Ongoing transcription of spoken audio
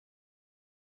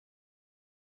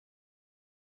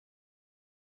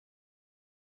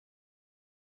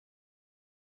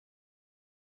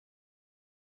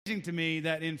amazing to me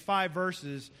that in 5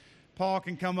 verses, Paul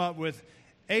can come up with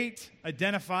 8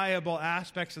 identifiable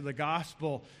aspects of the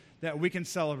gospel that we can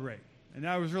celebrate. And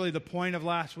that was really the point of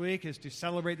last week, is to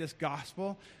celebrate this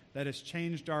gospel that has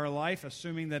changed our life,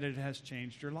 assuming that it has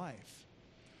changed your life.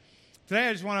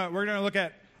 Today, we're going to look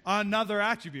at another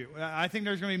attribute. I think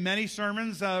there's going to be many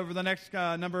sermons over the next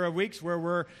number of weeks where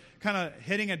we're kind of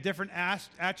hitting a different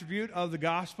attribute of the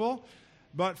gospel.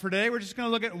 But for today, we're just going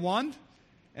to look at one.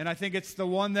 And I think it's the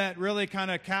one that really kind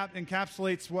of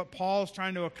encapsulates what Paul's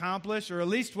trying to accomplish, or at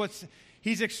least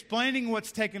he's explaining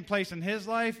what's taken place in his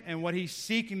life and what he's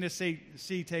seeking to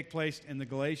see take place in the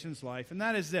Galatians' life. And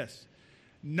that is this: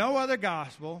 no other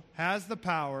gospel has the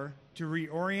power to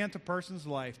reorient a person's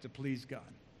life to please God.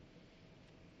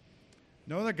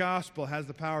 No other gospel has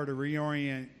the power to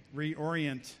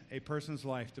reorient a person's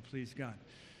life to please God.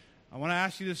 I want to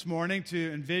ask you this morning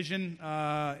to envision,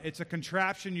 it's a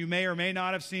contraption you may or may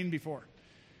not have seen before.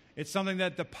 It's something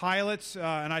that the pilots,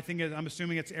 and I'm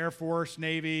assuming it's Air Force,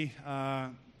 Navy,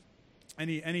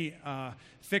 any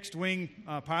fixed-wing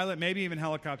pilot, maybe even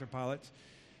helicopter pilots,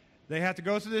 they have to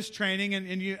go through this training,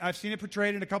 and I've seen it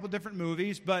portrayed in a couple different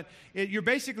movies, but you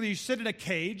sit in a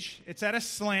cage, it's at a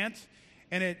slant,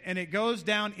 and it goes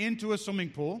down into a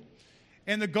swimming pool.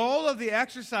 And the goal of the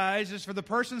exercise is for the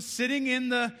person sitting in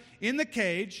the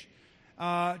cage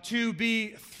to be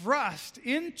thrust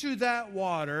into that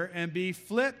water and be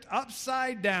flipped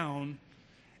upside down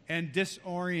and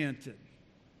disoriented.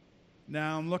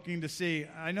 Now I'm looking to see,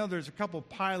 I know there's a couple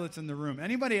pilots in the room.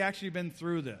 Anybody actually been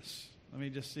through this? Let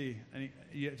me just see.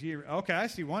 Okay, I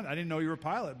see one. I didn't know you were a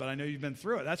pilot, but I know you've been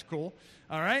through it. That's cool.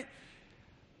 All right.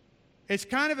 It's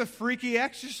kind of a freaky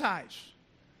exercise.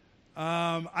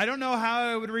 I don't know how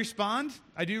I would respond.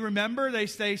 I do remember they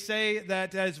say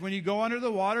that as when you go under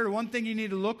the water, one thing you need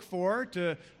to look for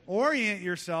to orient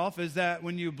yourself is that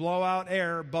when you blow out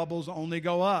air, bubbles only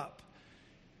go up.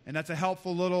 And that's a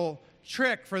helpful little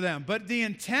trick for them. But the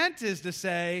intent is to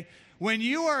say, when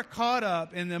you are caught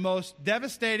up in the most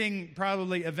devastating,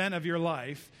 probably, event of your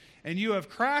life, and you have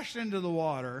crashed into the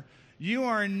water, you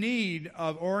are in need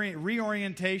of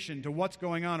reorientation to what's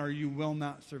going on, or you will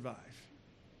not survive.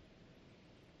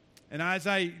 And as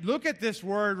I look at this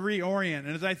word reorient, and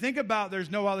as I think about there's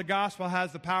no other gospel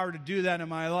has the power to do that in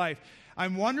my life,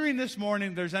 I'm wondering this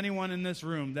morning if there's anyone in this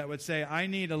room that would say, I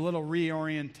need a little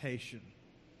reorientation.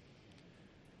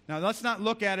 Now, let's not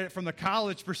look at it from the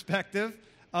college perspective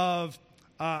of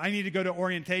I need to go to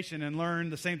orientation and learn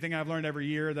the same thing I've learned every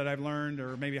year that I've learned,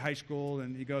 or maybe high school,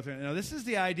 and you go through it. No, this is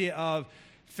the idea of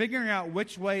figuring out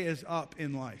which way is up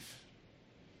in life.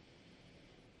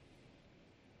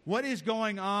 What is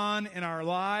going on in our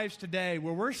lives today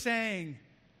where we're saying,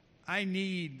 I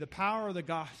need the power of the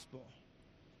gospel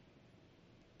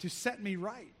to set me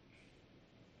right?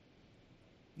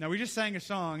 Now, we just sang a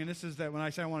song, and this is that when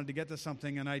I said I wanted to get to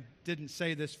something, and I didn't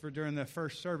say this during the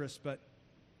first service, but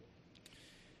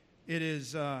it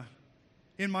is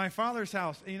in my Father's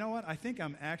house. And you know what? I think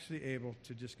I'm actually able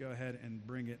to just go ahead and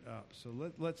bring it up. So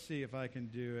let's see if I can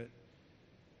do it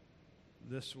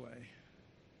this way.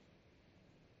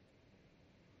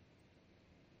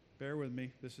 Bear with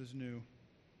me. This is new.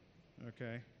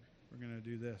 Okay. We're going to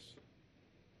do this.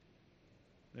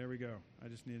 There we go. I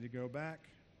just need to go back.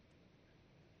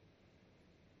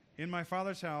 In my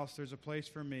Father's house, there's a place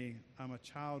for me. I'm a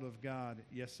child of God.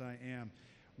 Yes, I am.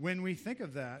 When we think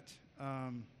of that,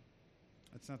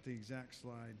 that's not the exact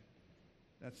slide.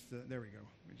 There we go.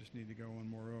 We just need to go one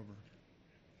more over.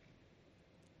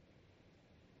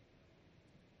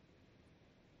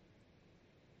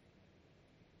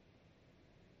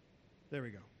 There we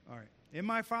go. All right. In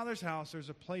my Father's house, there's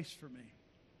a place for me.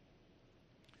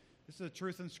 This is a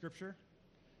truth in Scripture.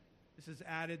 This is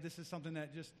added. This is something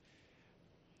that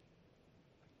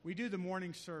we do the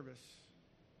morning service,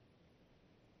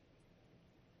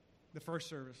 the first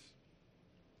service.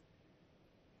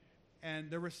 And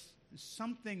there was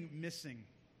something missing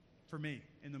for me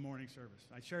in the morning service.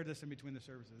 I shared this in between the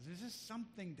services. There's just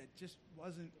something that just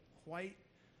wasn't quite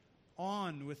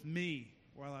on with me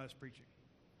while I was preaching.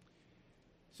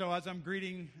 So as I'm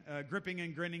gripping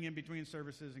and grinning in between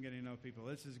services and getting to know people,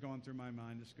 this is going through my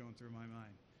mind,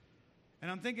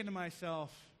 And I'm thinking to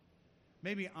myself,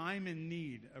 maybe I'm in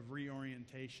need of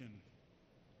reorientation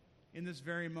in this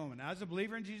very moment. As a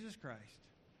believer in Jesus Christ,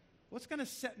 what's going to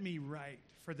set me right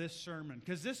for this sermon?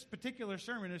 Because this particular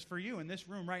sermon is for you in this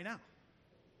room right now.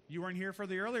 You weren't here for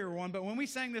the earlier one, but when we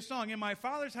sang this song, in my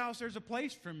Father's house, there's a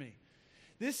place for me.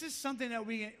 This is something that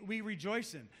we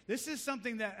rejoice in. This is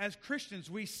something that as Christians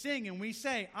we sing and we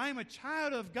say, I'm a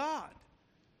child of God.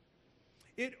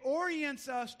 It orients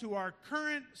us to our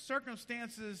current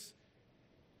circumstances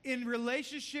in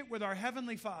relationship with our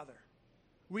Heavenly Father.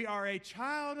 We are a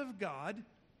child of God.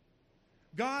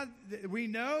 God, we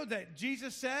know that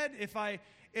Jesus said, if I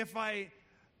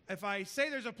say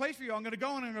there's a place for you, I'm going to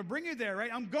go and I'm going to bring you there, right?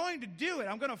 I'm going to do it.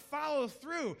 I'm going to follow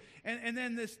through. And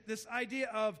then this idea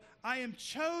of I am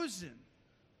chosen.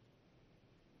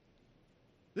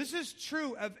 This is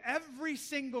true of every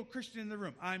single Christian in the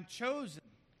room. I'm chosen.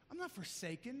 I'm not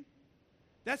forsaken.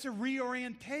 That's a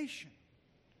reorientation.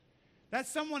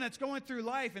 That's someone that's going through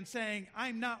life and saying,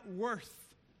 I'm not worth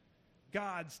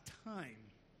God's time.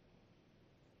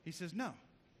 He says, no,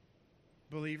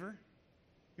 believer,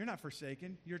 you're not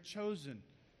forsaken. You're chosen.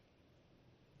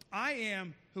 I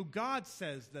am who God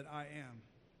says that I am.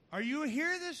 Are you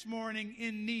here this morning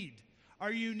in need?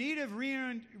 Are you in need of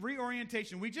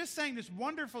reorientation? We just sang this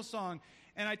wonderful song,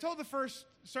 and I told the first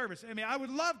service, I would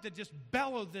love to just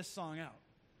bellow this song out.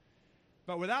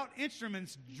 But without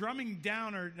instruments drumming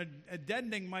down or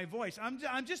deadening my voice,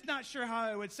 I'm just not sure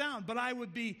how it would sound, but I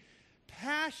would be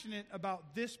passionate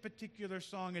about this particular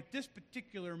song at this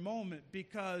particular moment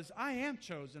because I am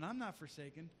chosen. I'm not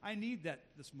forsaken. I need that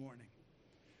this morning.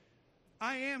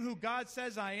 I am who God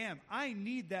says I am. I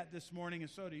need that this morning, and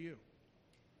so do you.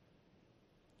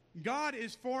 God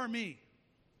is for me.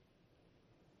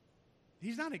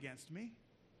 He's not against me.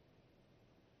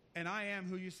 And I am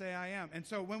who you say I am. And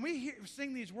so when we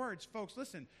sing these words, folks,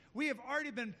 listen, we have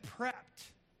already been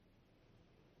prepped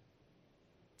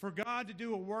for God to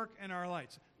do a work in our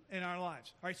lives. All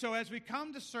right, so as we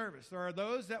come to service, there are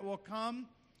those that will come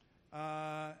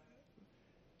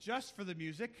just for the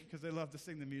music, because they love to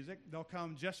sing the music. They'll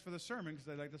come just for the sermon, because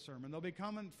they like the sermon. They'll be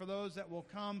coming for those that will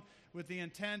come with the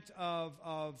intent of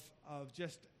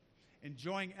just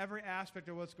enjoying every aspect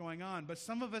of what's going on. But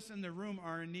some of us in the room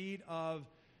are in need of,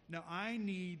 no, I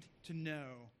need to know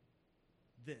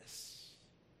this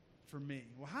for me.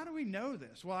 Well, how do we know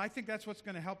this? Well, I think that's what's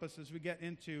going to help us as we get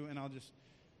into, and I'll just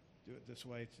do it this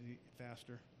way, it's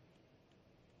faster.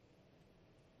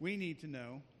 We need to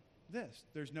know this.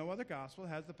 There's no other gospel that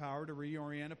has the power to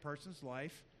reorient a person's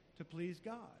life to please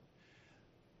God.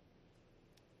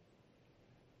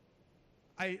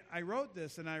 I wrote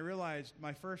this and I realized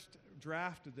my first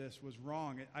draft of this was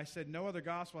wrong. I said no other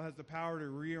gospel has the power to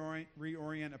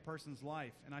reorient a person's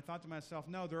life. And I thought to myself,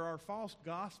 no, there are false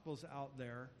gospels out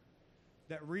there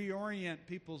that reorient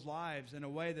people's lives in a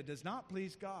way that does not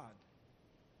please God.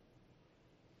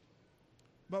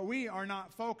 But we are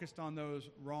not focused on those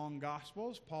wrong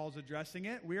gospels. Paul's addressing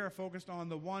it. We are focused on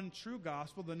the one true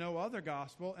gospel, the no other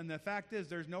gospel. And the fact is,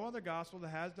 there's no other gospel that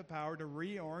has the power to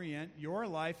reorient your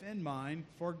life and mine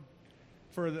for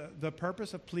the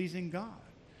purpose of pleasing God.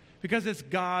 Because it's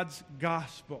God's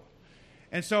gospel.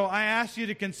 And so I ask you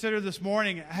to consider this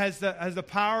morning, has the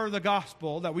power of the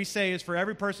gospel that we say is for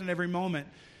every person, every moment,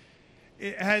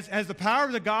 has the power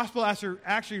of the gospel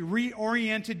actually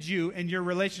reoriented you in your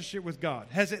relationship with God?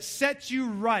 Has it set you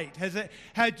right?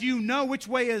 Had you know which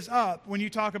way is up when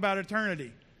you talk about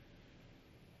eternity?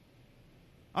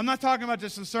 I'm not talking about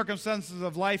just the circumstances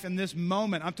of life in this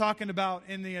moment. I'm talking about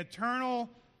in the eternal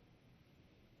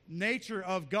nature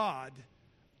of God.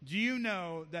 Do you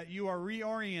know that you are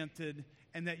reoriented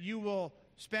and that you will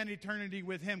spend eternity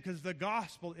with Him? Because the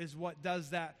gospel is what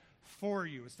does that for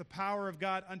you. It's the power of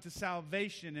God unto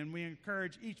salvation, and we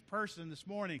encourage each person this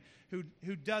morning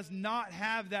who does not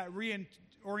have that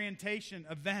reorientation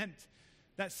event,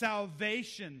 that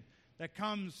salvation that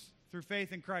comes through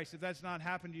faith in Christ. If that's not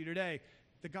happened to you today,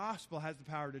 the gospel has the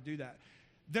power to do that.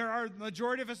 There are the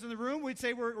majority of us in the room, we'd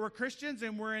say we're Christians,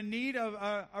 and we're in need of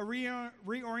a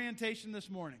reorientation this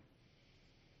morning.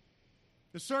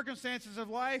 The circumstances of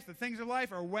life, the things of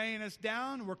life are weighing us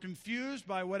down. We're confused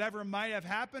by whatever might have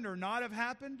happened or not have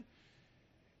happened.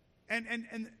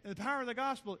 And the power of the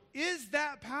gospel is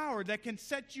that power that can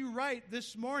set you right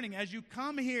this morning as you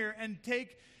come here and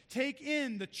take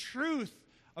in the truth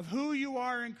of who you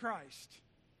are in Christ.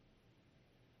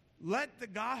 Let the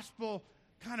gospel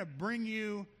kind of bring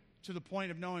you to the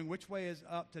point of knowing which way is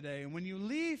up today. And when you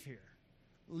leave here,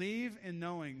 leave in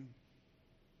knowing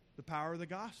the power of the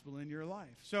gospel in your life.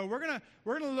 So we're gonna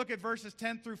look at verses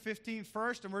 10 through 15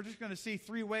 first, and we're just going to see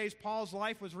three ways Paul's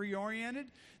life was reoriented.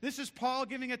 This is Paul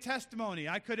giving a testimony.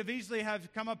 I could have easily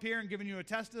have come up here and given you a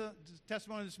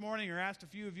testimony this morning, or asked a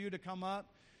few of you to come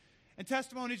up. And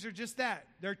testimonies are just that.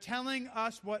 They're telling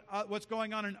us what's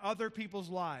going on in other people's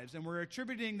lives, and we're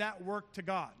attributing that work to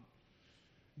God.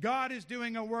 God is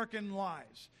doing a work in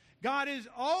lives. God is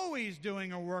always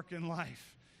doing a work in life.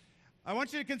 I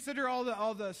want you to consider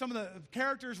some of the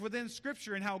characters within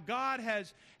Scripture and how God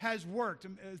has worked.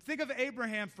 Think of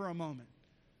Abraham for a moment.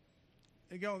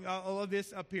 I'll love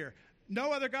this up here.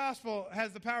 No other gospel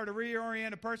has the power to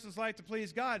reorient a person's life to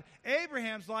please God.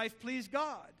 Abraham's life pleased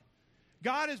God.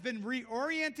 God has been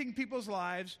reorienting people's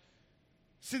lives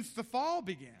since the fall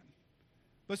began.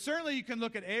 But certainly you can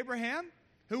look at Abraham,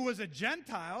 who was a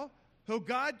Gentile, who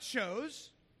God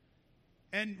chose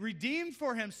and redeemed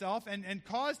for himself and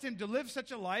caused him to live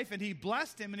such a life, and he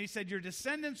blessed him, and he said, your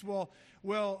descendants will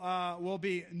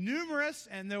be numerous,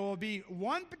 and there will be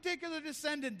one particular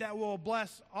descendant that will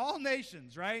bless all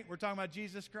nations, right? We're talking about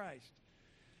Jesus Christ.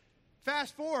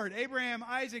 Fast forward, Abraham,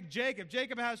 Isaac, Jacob.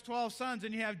 Jacob has 12 sons,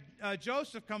 and you have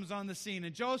Joseph comes on the scene,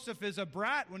 and Joseph is a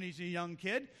brat when he's a young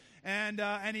kid, and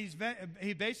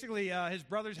he basically, his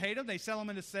brothers hate him. They sell him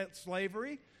into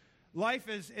slavery. Life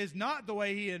is not the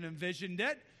way he had envisioned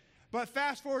it. But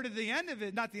fast forward to the end of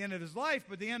it, not the end of his life,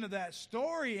 but the end of that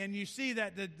story, and you see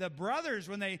that the brothers,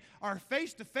 when they are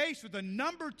face to face with the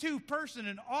number 2 person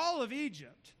in all of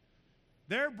Egypt,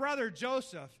 their brother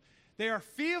Joseph, they are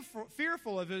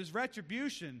fearful of his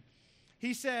retribution.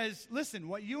 He says, listen,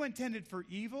 what you intended for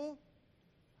evil,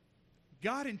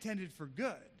 God intended for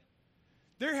good.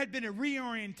 There had been a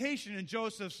reorientation in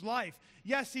Joseph's life.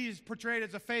 Yes, he's portrayed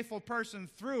as a faithful person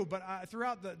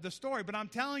throughout the story, but I'm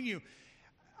telling you,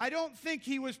 I don't think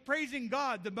he was praising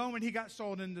God the moment he got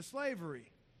sold into slavery.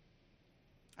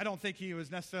 I don't think he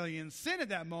was necessarily in sin at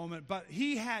that moment, but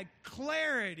he had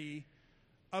clarity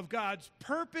of God's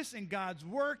purpose and God's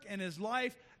work in his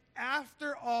life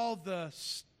after all the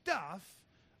stuff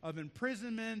of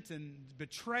imprisonment and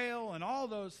betrayal and all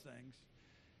those things.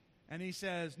 And he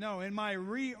says, no, in my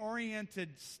reoriented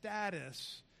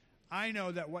status, I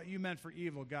know that what you meant for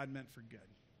evil, God meant for good.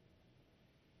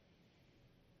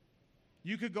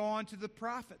 You could go on to the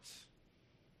prophets.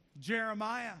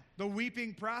 Jeremiah, the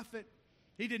weeping prophet,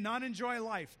 he did not enjoy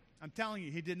life. I'm telling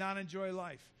you, he did not enjoy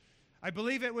life. I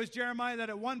believe it was Jeremiah that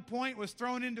at one point was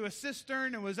thrown into a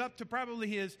cistern and was up to probably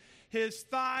his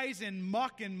thighs in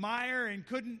muck and mire and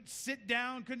couldn't sit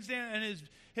down, couldn't stand, and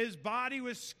his body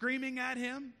was screaming at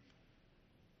him.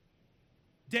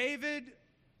 David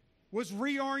was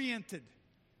reoriented.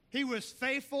 He was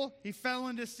faithful. He fell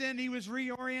into sin. He was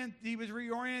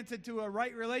reoriented to a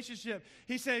right relationship.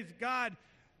 He said, God,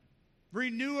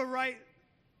 renew a right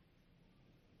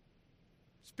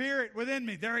spirit within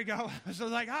me. There we go. So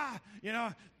like,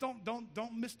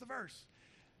 don't miss the verse.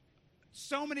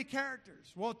 So many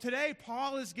characters. Well, today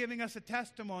Paul is giving us a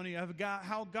testimony of God,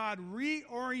 how God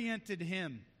reoriented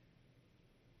him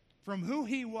from who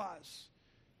he was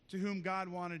to whom God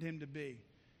wanted him to be,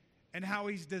 and how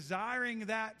he's desiring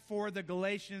that for the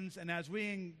Galatians. And as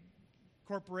we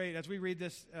read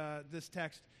this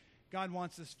text, God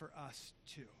wants this for us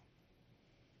too.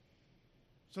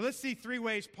 So let's see 3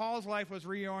 ways Paul's life was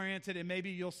reoriented, and maybe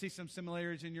you'll see some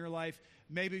similarities in your life.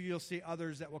 Maybe you'll see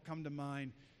others that will come to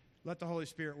mind. Let the Holy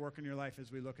Spirit work in your life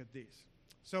as we look at these.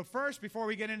 So first, before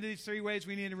we get into these 3 ways,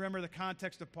 we need to remember the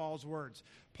context of Paul's words.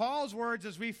 Paul's words,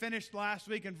 as we finished last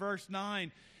week in verse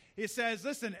 9, he says,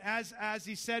 listen, as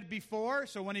he said before,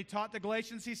 so when he taught the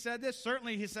Galatians, he said this.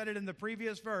 Certainly he said it in the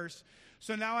previous verse.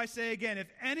 So now I say again, if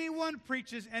anyone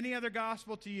preaches any other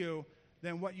gospel to you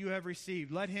than what you have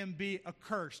received, let him be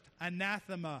accursed,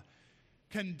 anathema,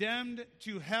 condemned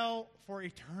to hell for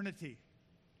eternity.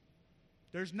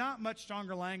 There's not much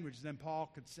stronger language than Paul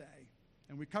could say.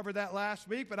 And we covered that last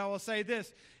week, but I will say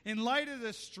this. In light of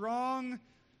this strong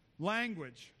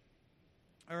language,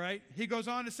 all right, he goes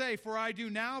on to say, for do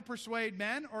I now persuade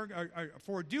men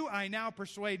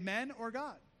or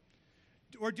God?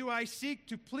 Or do I seek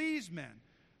to please men?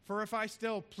 For if I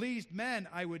still pleased men,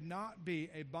 I would not be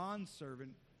a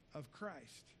bondservant of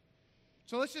Christ.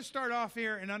 So let's just start off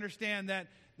here and understand that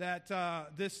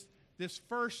this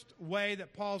first way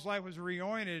that Paul's life was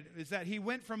reoriented is that he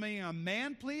went from being a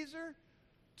man pleaser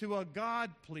to a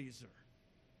God pleaser.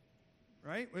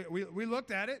 Right? We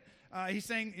looked at it. He's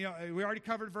saying, we already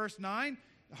covered verse 9.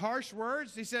 Harsh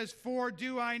words. He says, for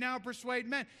do I now persuade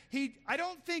men? I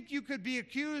don't think you could be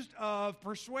accused of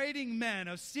persuading men,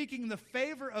 of seeking the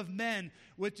favor of men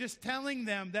with just telling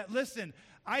them that, listen,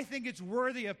 I think it's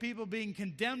worthy of people being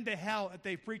condemned to hell if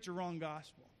they preach a wrong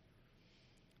gospel.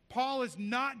 Paul is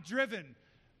not driven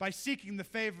by seeking the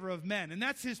favor of men, and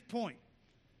that's his point.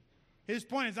 His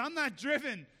point is, I'm not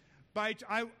driven by,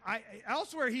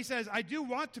 elsewhere he says, I do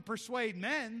want to persuade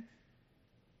men.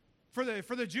 For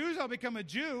the Jews, I'll become a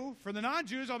Jew. For the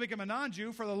non-Jews, I'll become a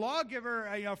non-Jew. For the lawgiver,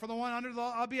 for the one under the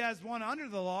law, I'll be as one under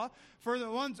the law. For the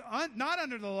ones not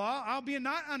under the law, I'll be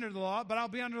not under the law, but I'll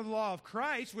be under the law of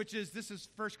Christ, this is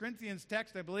 1 Corinthians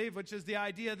text, I believe, which is the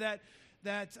idea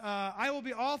that I will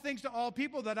be all things to all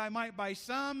people, that I might by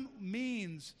some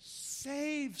means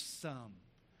save some.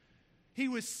 He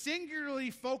was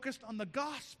singularly focused on the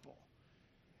gospel.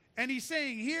 And he's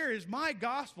saying, here is my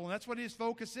gospel, and that's what his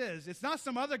focus is. It's not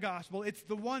some other gospel. It's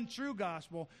the one true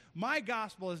gospel. My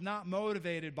gospel is not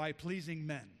motivated by pleasing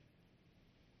men.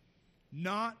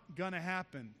 Not going to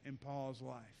happen in Paul's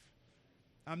life.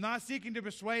 I'm not seeking to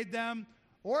persuade them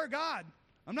or God.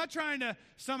 I'm not trying to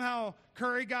somehow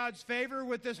curry God's favor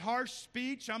with this harsh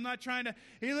speech. I'm not trying to,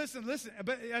 listen.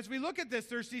 But as we look at this,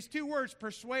 there's these two words,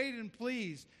 persuade and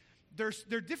please.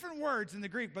 They're different words in the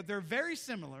Greek, but they're very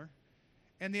similar.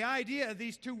 And the idea of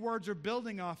these two words are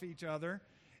building off each other.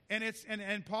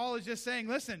 And Paul is just saying,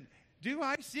 listen, do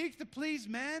I seek to please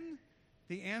men?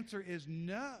 The answer is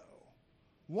no.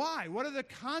 Why? What are the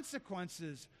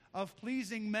consequences of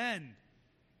pleasing men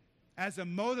as a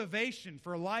motivation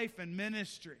for life and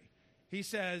ministry? He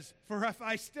says, for if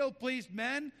I still pleased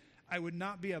men, I would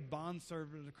not be a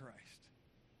bondservant of Christ.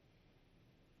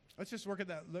 Let's just work at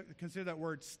that. Consider that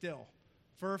word still.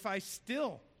 For if I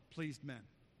still pleased men.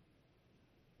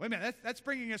 Wait a minute, that's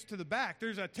bringing us to the back.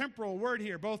 There's a temporal word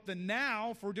here, both the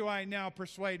now, for do I now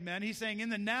persuade men? He's saying in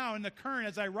the now, in the current,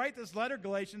 as I write this letter,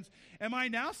 Galatians, am I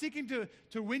now seeking to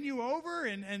win you over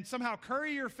and somehow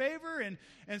curry your favor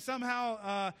and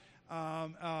somehow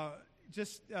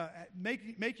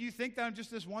make you think that I'm just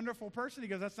this wonderful person? He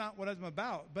goes, that's not what I'm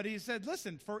about. But he said,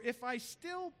 listen, for if I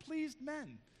still pleased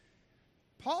men.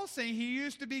 Paul's saying he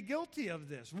used to be guilty of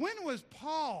this. When was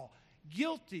Paul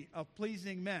guilty of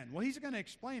pleasing men? Well, he's going to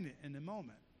explain it in a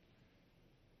moment.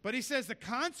 But he says the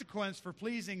consequence for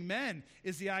pleasing men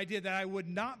is the idea that I would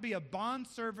not be a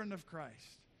bondservant of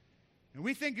Christ. And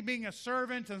we think of being a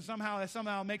servant and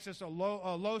somehow makes us a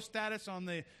low status on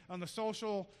the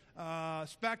social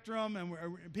spectrum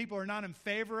and people are not in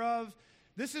favor of.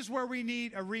 This is where we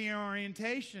need a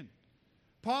reorientation.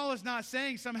 Paul is not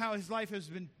saying somehow his life has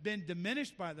been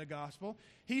diminished by the gospel.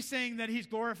 He's saying that he's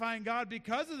glorifying God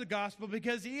because of the gospel,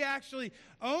 because he actually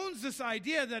owns this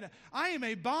idea that I am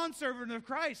a bondservant of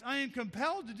Christ. I am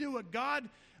compelled to do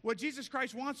what Jesus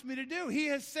Christ wants me to do. He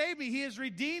has saved me. He has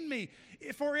redeemed me.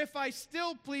 For if I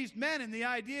still pleased men, and the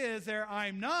idea is there,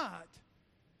 I'm not.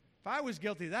 If I was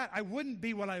guilty of that, I wouldn't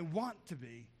be what I want to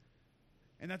be.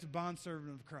 And that's a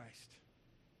bondservant of Christ.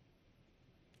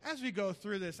 As we go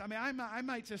through this, I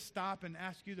might just stop and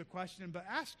ask you the question, but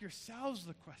ask yourselves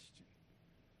the question.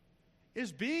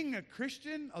 Is being a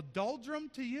Christian a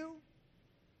doldrum to you?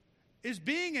 Is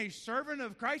being a servant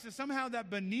of Christ, is somehow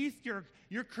that beneath your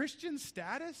Christian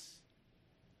status?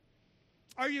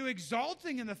 Are you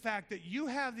exulting in the fact that you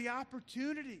have the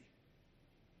opportunity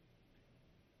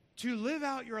to live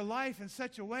out your life in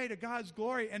such a way to God's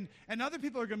glory, and other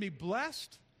people are going to be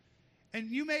blessed, and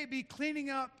you may be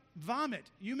cleaning up vomit.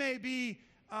 You may be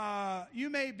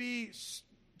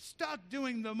stuck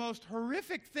doing the most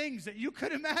horrific things that you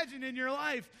could imagine in your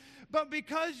life. But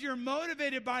because you're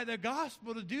motivated by the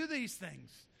gospel to do these things,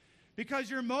 because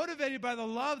you're motivated by the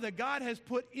love that God has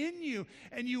put in you,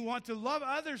 and you want to love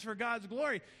others for God's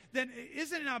glory, then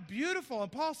isn't it not beautiful?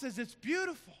 And Paul says it's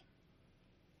beautiful.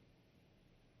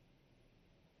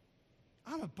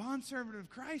 I'm a bondservant of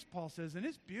Christ, Paul says, and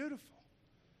it's beautiful.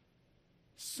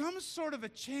 Some sort of a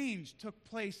change took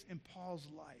place in Paul's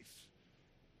life.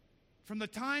 From the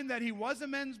time that he was a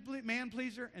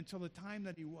man-pleaser until the time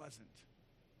that he wasn't.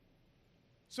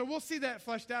 So we'll see that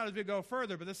fleshed out as we go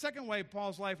further. But the second way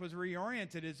Paul's life was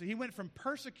reoriented is he went from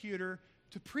persecutor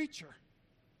to preacher.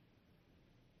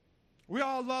 We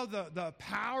all love the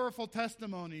powerful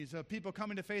testimonies of people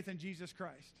coming to faith in Jesus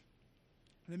Christ.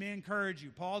 Let me encourage you.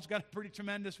 Paul's got a pretty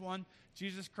tremendous one.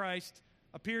 Jesus Christ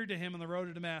appeared to him on the road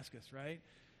to Damascus, right?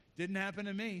 Didn't happen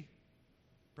to me.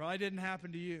 Probably didn't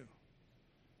happen to you.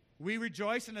 We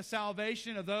rejoice in the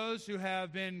salvation of those who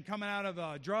have been coming out of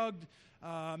a drugged,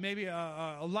 maybe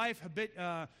a life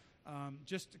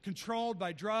just controlled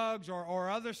by drugs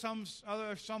or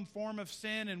some form of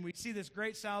sin, and we see this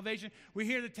great salvation. We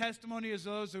hear the testimony of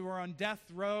those who are on death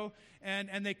row,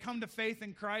 and they come to faith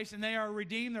in Christ, and they are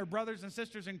redeemed. They're brothers and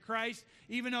sisters in Christ,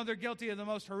 even though they're guilty of the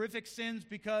most horrific sins,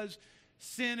 because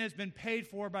sin has been paid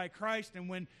for by Christ, and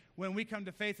when we come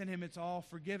to faith in Him, it's all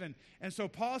forgiven. And so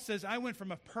Paul says, I went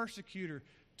from a persecutor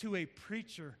to a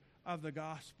preacher of the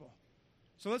gospel.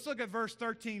 So let's look at verse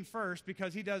 13 first,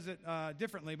 because he does it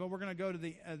differently, but we're going to go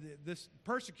to this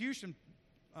persecution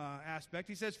aspect.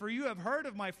 He says, for you have heard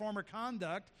of my former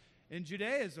conduct in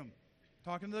Judaism.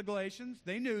 Talking to the Galatians,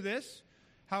 they knew this,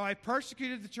 how I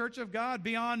persecuted the church of God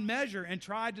beyond measure and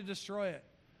tried to destroy it.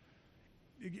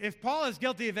 If Paul is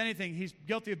guilty of anything, he's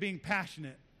guilty of being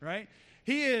passionate, right?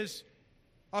 He is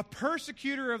a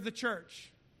persecutor of the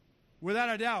church, without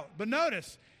a doubt. But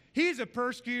notice, he's a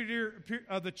persecutor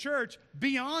of the church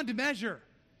beyond measure.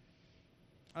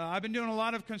 I've been doing a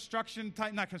lot of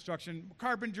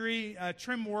carpentry,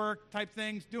 trim work type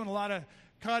things, doing a lot of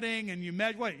cutting, and you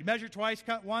measure twice,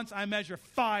 cut once. I measure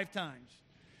 5 times.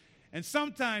 And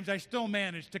sometimes I still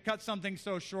manage to cut something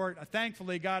so short.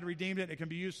 Thankfully, God redeemed it. It can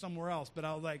be used somewhere else. But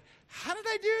I was like, how did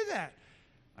I do that?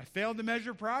 I failed to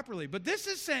measure properly. But this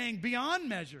is saying beyond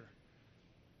measure.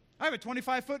 I have a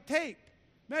 25-foot tape,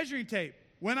 measuring tape.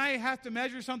 When I have to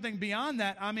measure something beyond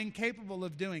that, I'm incapable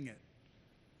of doing it.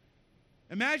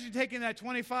 Imagine taking that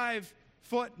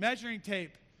 25-foot measuring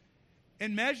tape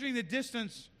and measuring the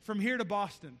distance from here to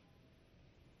Boston.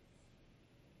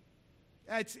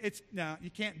 No, you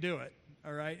can't do it,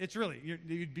 all right? It's really,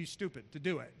 you'd be stupid to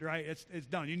do it, right? It's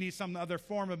done. You need some other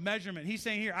form of measurement. He's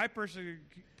saying here, I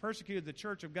persecuted the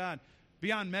church of God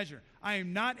beyond measure. I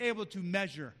am not able to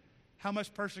measure how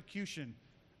much persecution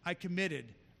I committed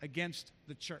against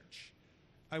the church.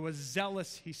 I was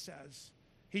zealous, he says.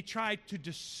 He tried to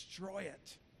destroy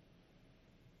it.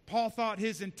 Paul thought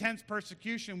his intense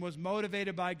persecution was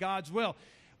motivated by God's will.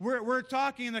 We're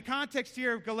talking, in the context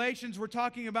here of Galatians, we're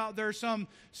talking about there's some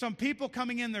people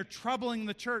coming in, they're troubling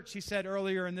the church, he said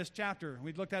earlier in this chapter.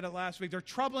 We looked at it last week. They're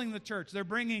troubling the church. They're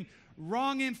bringing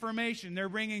wrong information. They're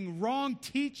bringing wrong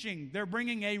teaching. They're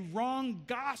bringing a wrong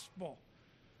gospel.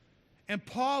 And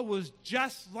Paul was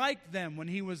just like them when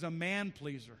he was a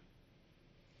man-pleaser.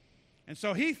 And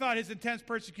so he thought his intense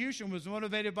persecution was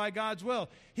motivated by God's will.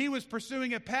 He was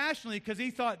pursuing it passionately because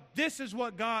he thought this is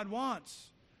what God wants.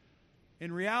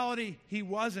 In reality, he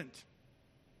wasn't.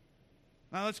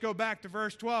 Now let's go back to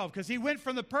verse 12, because he went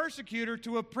from the persecutor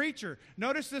to a preacher.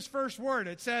 Notice this first word.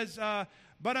 It says,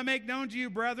 but I make known to you,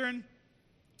 brethren.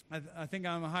 I think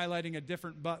I'm highlighting a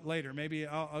different but later. Maybe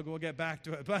we'll get back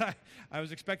to it. But I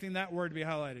was expecting that word to be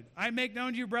highlighted. I make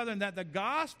known to you, brethren, that the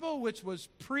gospel which was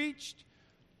preached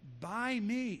by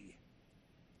me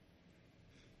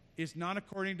is not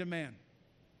according to man.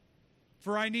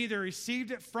 For I neither received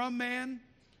it from man,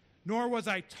 nor was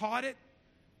I taught it,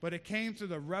 but it came through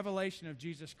the revelation of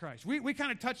Jesus Christ. We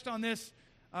kind of touched on this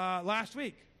last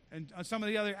week and on some of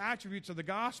the other attributes of the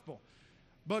gospel.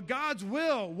 But God's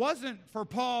will wasn't for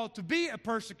Paul to be a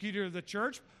persecutor of the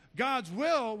church. God's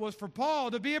will was for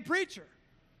Paul to be a preacher.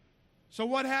 So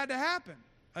what had to happen?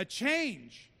 A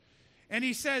change. And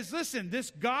he says, listen,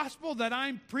 this gospel that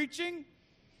I'm preaching,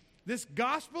 this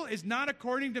gospel is not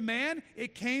according to man.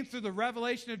 It came through the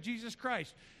revelation of Jesus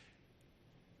Christ.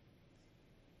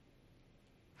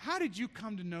 How did you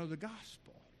come to know the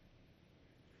gospel?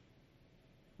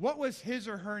 What was his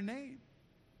or her name?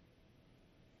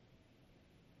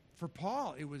 For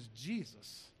Paul, it was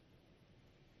Jesus.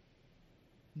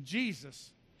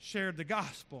 Jesus shared the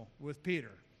gospel with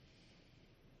Peter.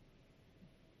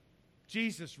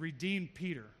 Jesus redeemed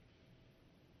Peter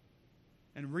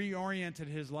and reoriented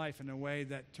his life in a way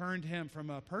that turned him from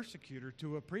a persecutor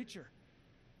to a preacher.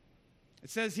 It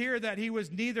says here that he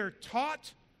was neither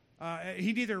taught,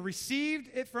 he neither received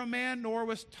it from man nor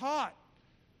was taught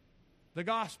the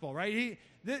gospel, right?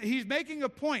 He's making a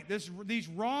point. These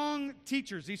wrong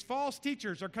teachers, these false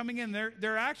teachers are coming in.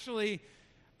 They're actually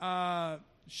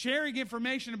sharing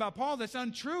information about Paul that's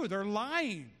untrue. They're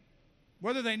lying,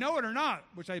 whether they know it or not,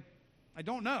 which I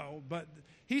don't know. But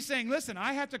he's saying, listen,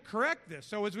 I have to correct this.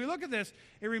 So as we look at this,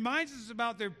 it reminds us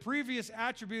about the previous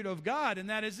attribute of God, and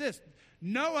that is this.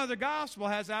 No other gospel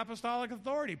has apostolic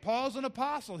authority. Paul's an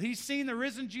apostle. He's seen the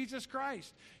risen Jesus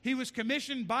Christ. He was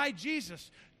commissioned by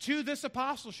Jesus to this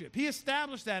apostleship. He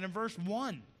established that in verse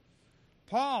 1.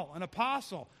 Paul, an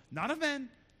apostle, not of men,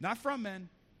 not from men.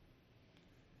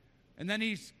 And then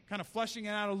he's kind of fleshing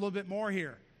it out a little bit more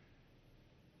here.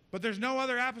 But there's no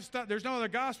other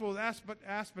gospel with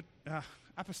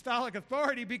apostolic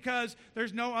authority, because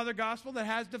there's no other gospel that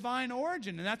has divine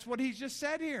origin. And that's what he's just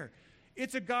said here.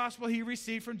 It's a gospel he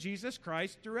received from Jesus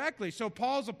Christ directly. So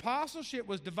Paul's apostleship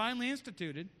was divinely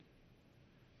instituted,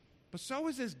 but so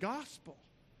is his gospel.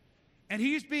 And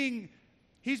he's being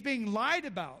lied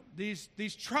about. These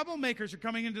troublemakers are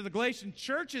coming into the Galatian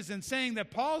churches and saying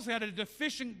that Paul's got a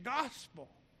deficient gospel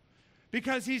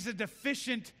because he's a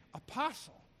deficient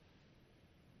apostle.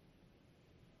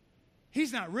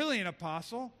 He's not really an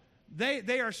apostle.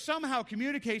 They are somehow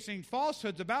communicating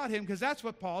falsehoods about him, because that's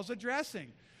what Paul's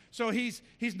addressing. So he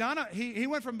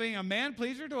went from being a man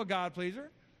pleaser to a God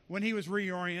pleaser when he was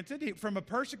reoriented, from a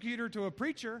persecutor to a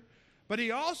preacher, but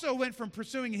he also went from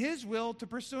pursuing his will to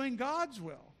pursuing God's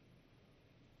will.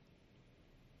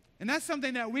 And that's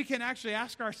something that we can actually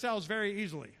ask ourselves very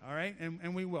easily, all right?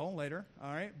 And we will later,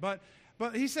 all right? But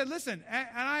he said, listen, and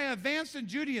I advanced in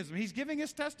Judaism. He's giving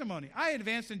his testimony. I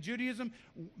advanced in Judaism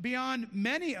beyond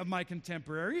many of my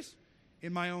contemporaries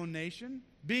in my own nation,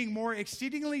 being more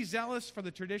exceedingly zealous for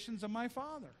the traditions of my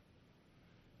father.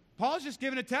 Paul's just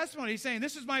giving a testimony. He's saying,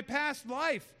 this is my past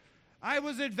life. I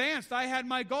was advanced. I had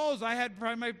my goals. I had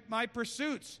my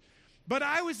pursuits. But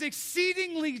I was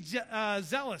exceedingly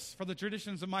zealous for the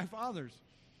traditions of my fathers.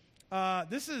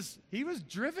 He was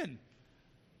driven.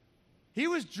 He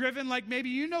was driven like maybe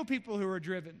you know people who are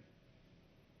driven.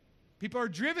 People are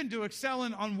driven to excel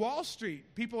on Wall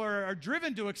Street. People are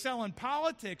driven to excel in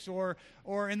politics or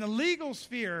in the legal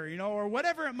sphere, or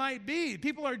whatever it might be.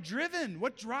 People are driven.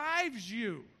 What drives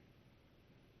you?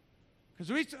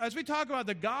 Because as we talk about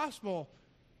the gospel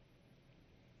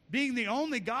being the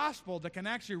only gospel that can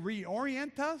actually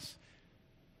reorient us,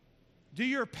 do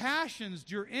your passions,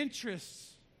 do your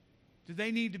interests, do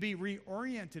they need to be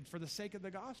reoriented for the sake of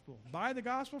the gospel? By the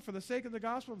gospel, for the sake of the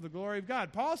gospel, for the glory of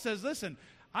God. Paul says, listen,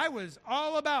 I was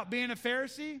all about being a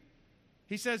Pharisee.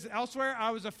 He says elsewhere,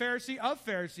 I was a Pharisee of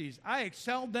Pharisees. I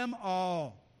excelled them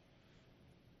all.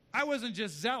 I wasn't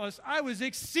just zealous, I was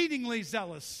exceedingly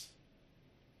zealous.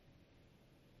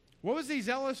 What was he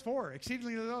zealous for?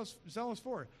 Exceedingly zealous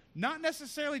for? Not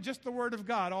necessarily just the Word of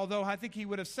God, although I think he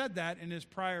would have said that in his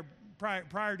prior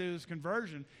to his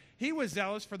conversion. He was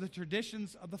zealous for the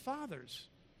traditions of the fathers,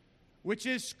 which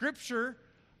is Scripture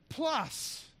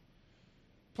plus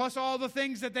all the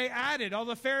things that they added, all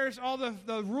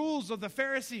the rules of the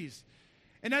Pharisees.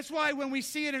 And that's why when we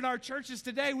see it in our churches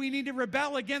today, we need to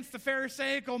rebel against the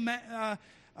Pharisaical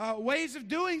ways of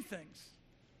doing things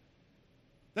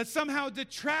that somehow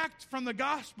detract from the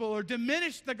gospel or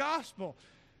diminish the gospel.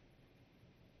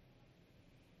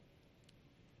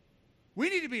 We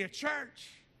need to be a church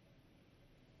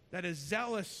that is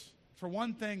zealous for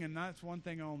one thing, and that's one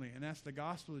thing only, and that's the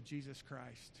gospel of Jesus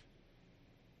Christ.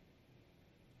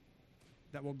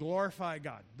 That will glorify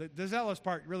God. The zealous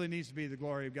part really needs to be the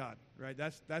glory of God, right?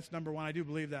 That's number one. I do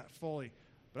believe that fully.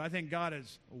 But I think God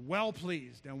is well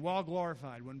pleased and well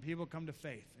glorified when people come to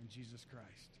faith in Jesus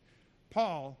Christ.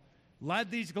 Paul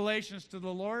led these Galatians to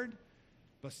the Lord,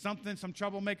 but some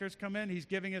troublemakers come in. He's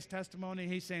giving his testimony.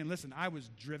 He's saying, listen, I was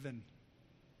driven.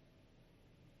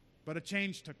 But a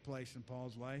change took place in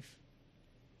Paul's life.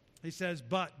 He says,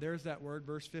 but, there's that word,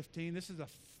 verse 15. This is a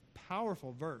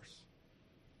powerful verse.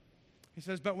 He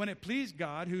says, but when it pleased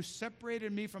God, who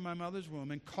separated me from my mother's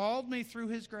womb and called me through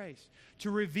his grace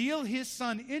to reveal his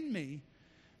Son in me,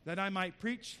 that I might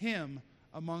preach him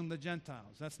among the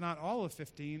Gentiles. That's not all of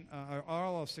 15, or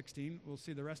all of 16. We'll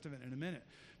see the rest of it in a minute.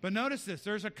 But notice this.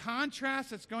 There's a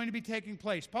contrast that's going to be taking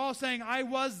place. Paul's saying, I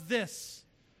was this,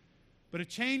 but a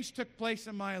change took place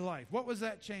in my life. What was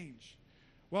that change?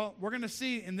 Well, we're going to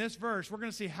see in this verse, we're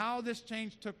going to see how this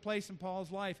change took place in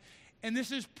Paul's life. And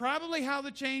this is probably how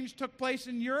the change took place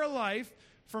in your life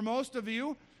for most of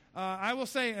you. I will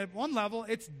say at one level,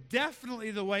 it's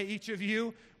definitely the way each of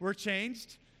you were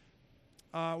changed.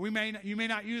 You may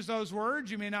not use those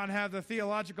words. You may not have the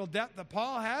theological depth that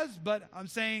Paul has, but I'm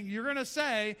saying you're going to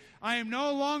say, I am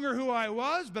no longer who I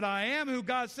was, but I am who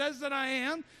God says that I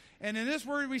am. And in this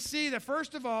word we see that,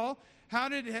 first of all, how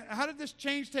did this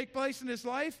change take place in his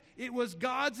life? It was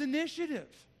God's initiative.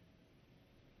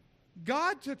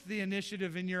 God took the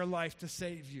initiative in your life to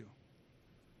save you.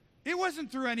 It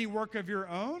wasn't through any work of your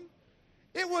own.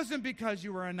 It wasn't because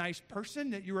you were a nice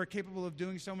person that you were capable of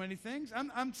doing so many things.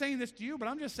 I'm saying this to you, but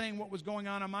I'm just saying what was going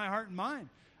on in my heart and mind.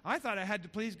 I thought I had to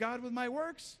please God with my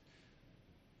works.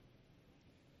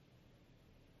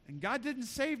 And God didn't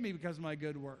save me because of my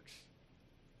good works.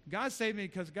 God saved me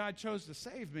because God chose to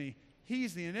save me.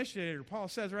 He's the initiator. Paul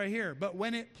says right here, but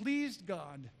when it pleased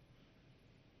God.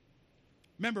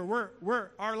 Remember,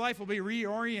 our life will be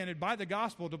reoriented by the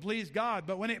gospel to please God.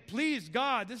 But when it pleased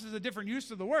God, this is a different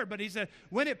use of the word, but he said,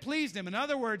 when it pleased him. In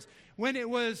other words, when it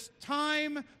was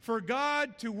time for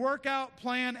God to work out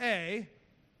plan A,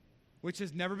 which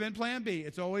has never been plan B,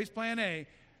 it's always plan A,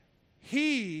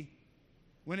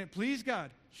 when it pleased God,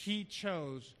 he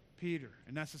chose Peter.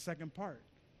 And that's the second part.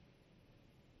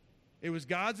 It was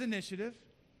God's initiative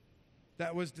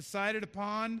that was decided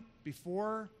upon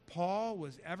before Paul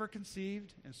was ever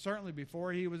conceived, and certainly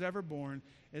before he was ever born.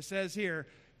 It says here,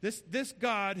 this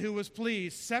God who was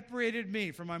pleased separated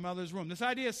me from my mother's womb. This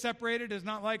idea of separated is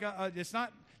not like it's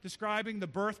not describing the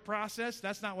birth process.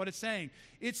 That's not what it's saying.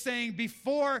 It's saying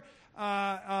before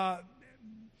God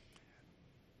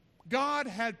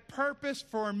had purpose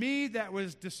for me that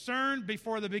was discerned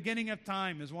before the beginning of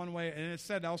time, is one way, and it's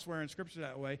said elsewhere in Scripture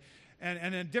that way.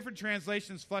 And in different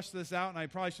translations flesh this out, and I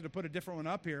probably should have put a different one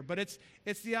up here. But it's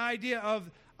the idea of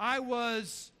I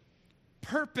was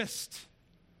purposed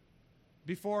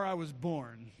before I was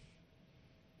born.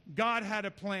 God had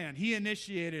a plan. He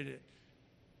initiated it.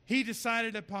 He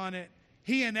decided upon it.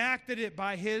 He enacted it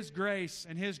by His grace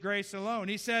and His grace alone.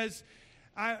 He says,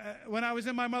 when I was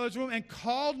in my mother's womb, and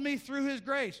called me through His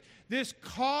grace. This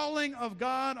calling of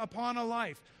God upon a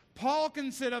life. Paul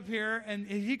can sit up here and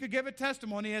he could give a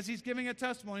testimony as he's giving a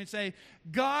testimony and say,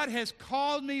 God has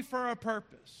called me for a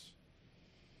purpose.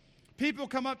 People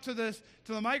come up to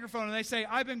the microphone and they say,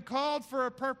 I've been called for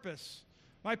a purpose.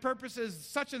 My purpose is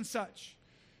such and such.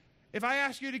 If I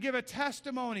ask you to give a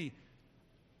testimony,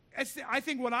 I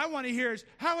think what I want to hear is,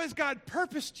 how has God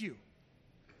purposed you?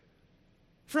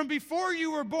 From before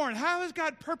you were born, how has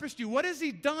God purposed you? What has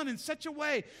He done in such a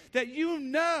way that you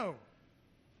know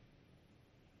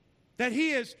that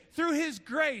He is, through His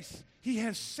grace, He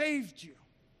has saved you?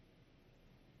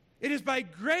 It is by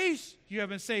grace you have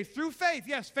been saved, through faith.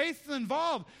 Yes, faith is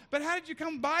involved, but how did you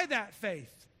come by that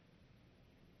faith?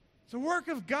 It's a work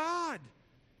of God.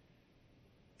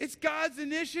 It's God's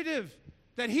initiative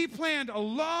that He planned a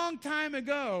long time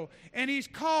ago, and He's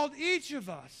called each of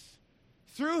us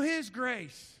through His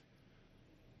grace.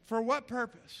 For what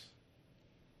purpose?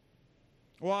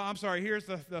 Well, I'm sorry, here's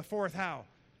the fourth how.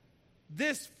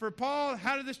 This, for Paul,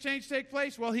 how did this change take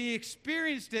place? Well, he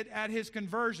experienced it at his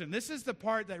conversion. This is the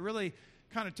part that really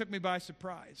kind of took me by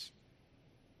surprise.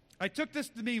 I took this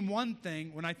to mean one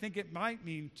thing when I think it might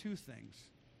mean two things.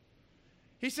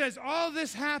 He says, all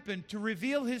this happened to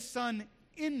reveal His Son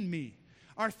in me.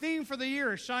 Our theme for the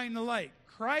year is Shine the Light.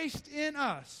 Christ in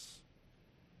us.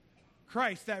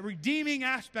 Christ, that redeeming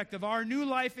aspect of our new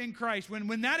life in Christ.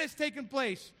 When that has taken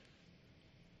place,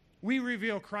 we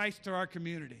reveal Christ to our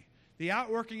community. The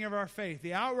outworking of our faith,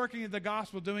 the outworking of the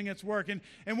gospel doing its work.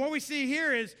 And what we see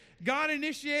here is God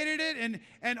initiated it,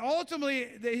 and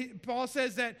ultimately, Paul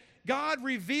says that God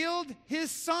revealed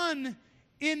His Son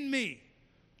in me.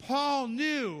 Paul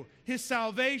knew his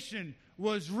salvation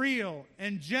was real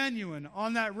and genuine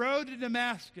on that road to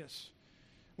Damascus.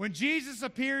 When Jesus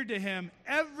appeared to him,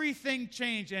 everything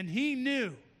changed, and he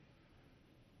knew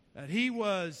that he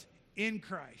was in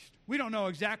Christ. We don't know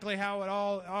exactly how it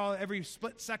all every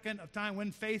split second of time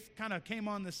when faith kind of came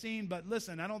on the scene, but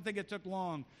listen, I don't think it took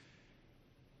long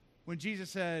when Jesus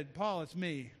said, Paul, it's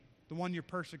me, the one you're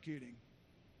persecuting.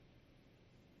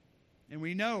 And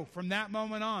we know from that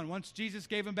moment on, once Jesus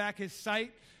gave him back his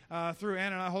sight through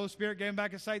Ananias, Holy Spirit gave him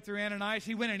back his sight through Ananias,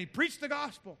 he went and he preached the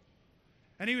gospel.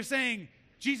 And he was saying,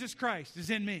 Jesus Christ is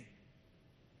in me.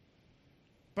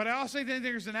 But I also think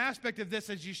there's an aspect of this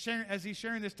as he's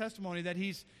sharing this testimony that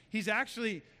he's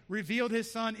actually revealed His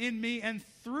Son in me and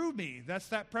through me. That's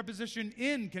that preposition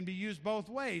in can be used both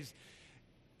ways.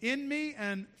 In me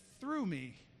and through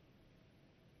me.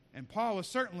 And Paul was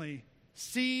certainly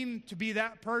seen to be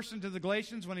that person to the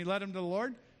Galatians when he led them to the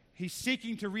Lord. He's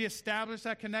seeking to reestablish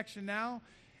that connection now.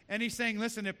 And he's saying,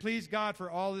 listen, it pleased God for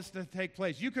all this to take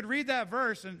place. You could read that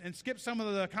verse and skip some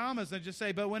of the commas and just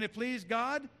say, but when it pleased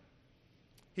God,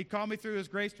 He called me through His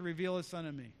grace to reveal His Son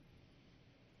in me.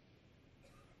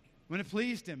 When it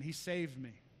pleased Him, He saved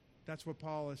me. That's what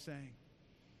Paul is saying.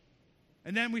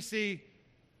 And then we see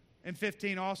in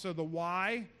 15 also the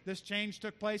why this change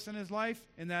took place in his life,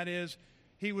 and that is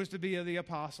he was to be the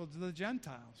apostle to the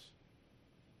Gentiles.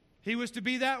 He was to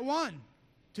be that one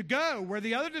to go where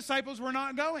the other disciples were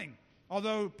not going.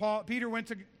 Although Peter went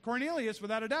to Cornelius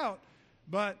without a doubt,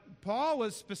 but Paul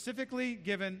was specifically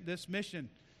given this mission.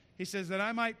 He says that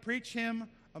I might preach Him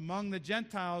among the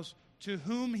Gentiles to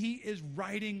whom he is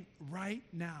writing right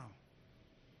now.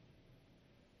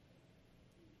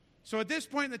 So at this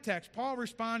point in the text, Paul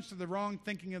responds to the wrong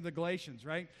thinking of the Galatians,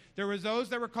 right? There was those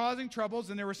that were causing troubles,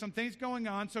 and there were some things going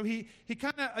on. So he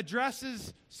kind of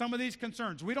addresses some of these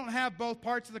concerns. We don't have both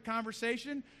parts of the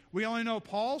conversation. We only know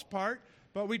Paul's part.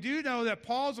 But we do know that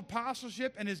Paul's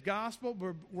apostleship and his gospel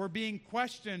were being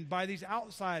questioned by these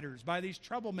outsiders, by these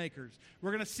troublemakers.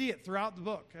 We're going to see it throughout the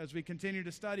book as we continue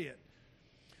to study it.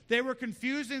 They were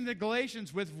confusing the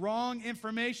Galatians with wrong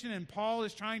information, and Paul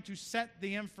is trying to set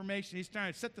the information. He's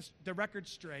trying to set the record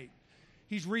straight.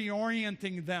 He's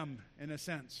reorienting them, in a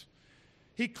sense.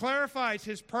 He clarifies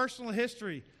his personal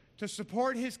history to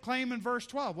support his claim in verse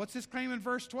 12. What's his claim in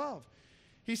verse 12?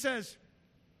 He says,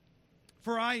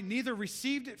 "For I neither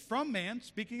received it from man,"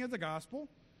 speaking of the gospel,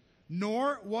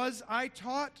 "nor was I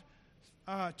taught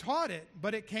it,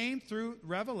 but it came through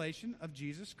revelation of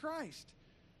Jesus Christ."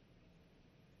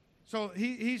 So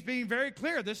he's being very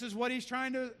clear. This is what he's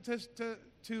trying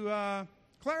to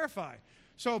clarify.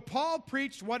 So Paul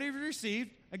preached what he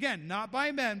received, again, not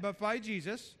by men, but by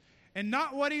Jesus, and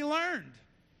not what he learned.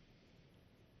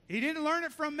 He didn't learn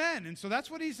it from men, and so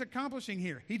that's what he's accomplishing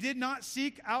here. He did not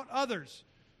seek out others.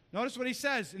 Notice what he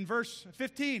says in verse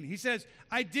 15. He says,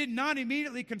 "I did not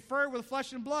immediately confer with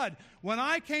flesh and blood." When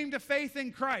I came to faith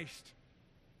in Christ,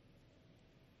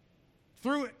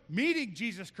 through meeting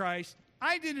Jesus Christ,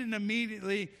 I didn't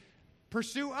immediately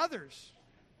pursue others.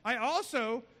 I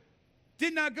also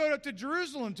did not go up to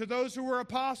Jerusalem to those who were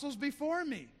apostles before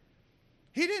me.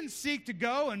 He didn't seek to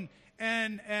go and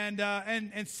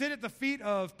sit at the feet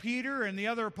of Peter and the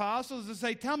other apostles and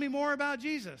say, tell me more about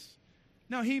Jesus.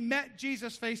 No, he met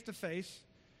Jesus face to face.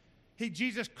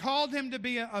 Jesus called him to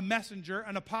be a messenger,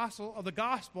 an apostle of the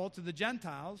gospel to the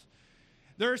Gentiles.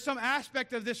 There is some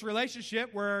aspect of this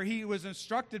relationship where he was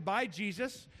instructed by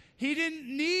Jesus. He didn't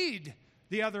need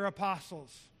the other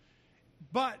apostles.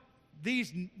 But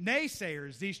these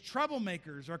naysayers, these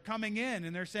troublemakers are coming in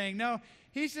and they're saying, no,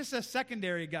 he's just a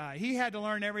secondary guy. He had to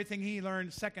learn everything he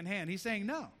learned secondhand. He's saying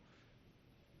no.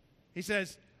 He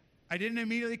says, I didn't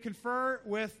immediately confer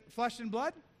with flesh and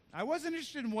blood. I wasn't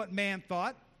interested in what man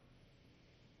thought.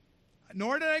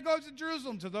 Nor did I go to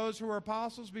Jerusalem to those who were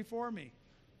apostles before me.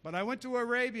 But I went to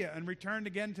Arabia and returned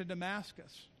again to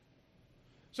Damascus.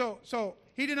 So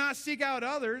he did not seek out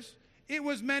others. It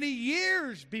was many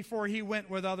years before he went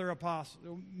with other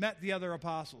apostles, met the other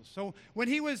apostles. So when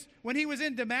he was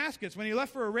in Damascus, when he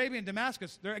left for Arabia and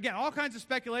Damascus, there again all kinds of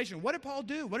speculation. What did Paul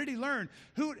do? What did he learn?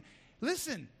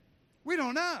 Listen, we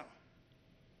don't know.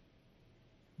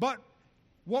 But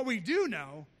what we do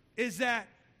know is that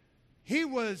he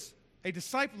was a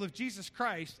disciple of Jesus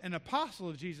Christ, an apostle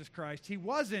of Jesus Christ. He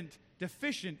wasn't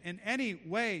deficient in any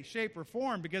way, shape, or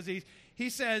form, because he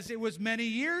says it was many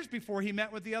years before he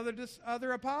met with the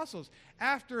other apostles.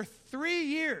 After 3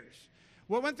 years,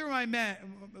 what went through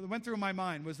my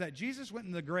mind was that Jesus went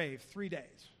in the grave 3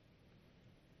 days.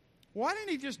 Why didn't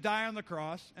he just die on the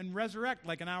cross and resurrect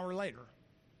like an hour later?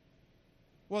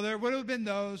 Well, there would have been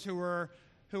those who were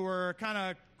kind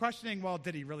of questioning, well,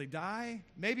 did he really die?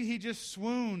 Maybe he just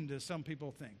swooned, as some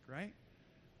people think, right?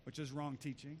 Which is wrong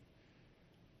teaching.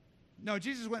 No,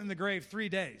 Jesus went in the grave 3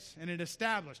 days, and it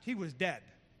established he was dead.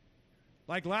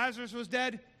 Like Lazarus was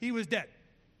dead, he was dead.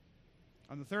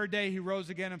 On the third day, he rose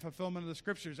again in fulfillment of the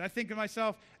Scriptures. I think to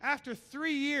myself, after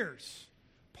 3 years,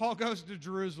 Paul goes to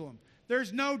Jerusalem.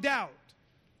 There's no doubt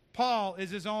Paul is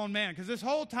his own man, because this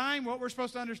whole time, what we're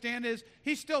supposed to understand is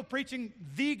he's still preaching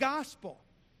the gospel.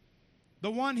 The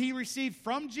one he received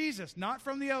from Jesus, not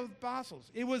from the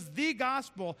apostles. It was the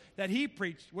gospel that he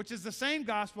preached, which is the same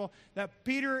gospel that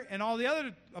Peter and all the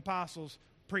other apostles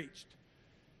preached.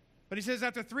 But he says,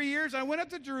 after 3 years, I went up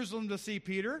to Jerusalem to see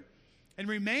Peter and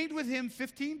remained with him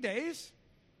 15 days.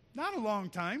 Not a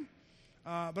long time.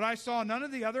 But I saw none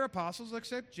of the other apostles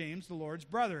except James, the Lord's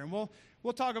brother. And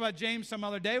we'll talk about James some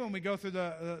other day when we go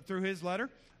through his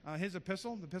letter, his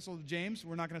epistle, the epistle of James.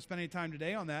 We're not going to spend any time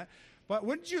today on that. But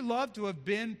wouldn't you love to have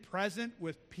been present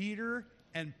with Peter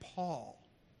and Paul?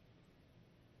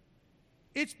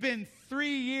 It's been 3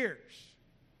 years.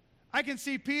 I can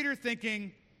see Peter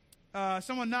thinking,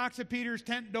 someone knocks at Peter's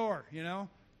tent door,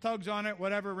 tugs on it,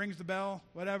 whatever, rings the bell,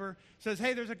 whatever, says,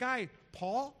 hey, there's a guy,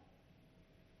 Paul.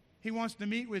 He wants to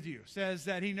meet with you. Says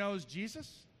that he knows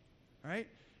Jesus, right?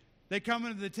 They come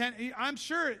into the tent. I'm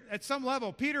sure at some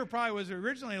level, Peter probably was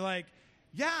originally like,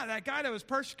 yeah, that guy that was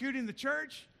persecuting the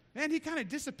church, man, he kind of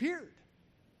disappeared.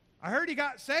 I heard he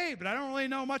got saved, but I don't really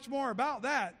know much more about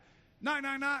that. Knock,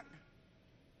 knock, knock.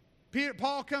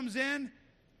 Paul comes in.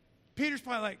 Peter's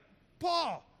probably like,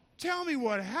 Paul, tell me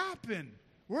what happened.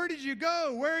 Where did you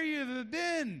go? Where have you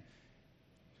been?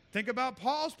 Think about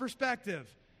Paul's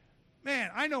perspective. Man,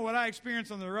 I know what I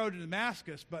experienced on the road to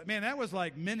Damascus, but man, that was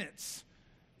like minutes,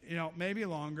 maybe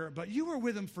longer. But you were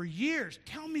with him for years.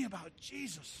 Tell me about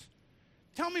Jesus.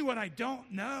 Tell me what I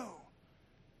don't know.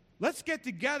 Let's get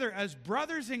together as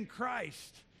brothers in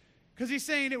Christ. Because he's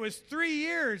saying it was 3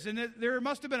 years, and there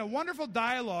must have been a wonderful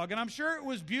dialogue, and I'm sure it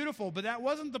was beautiful, but that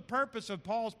wasn't the purpose of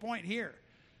Paul's point here.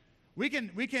 We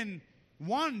can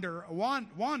wander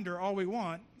all we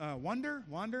want. Wander,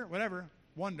 whatever.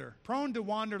 Wonder. Prone to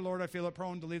wander, Lord, I feel it.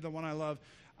 Prone to leave the one I love.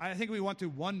 I think we want to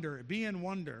wonder, be in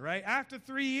wonder, right? After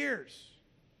 3 years,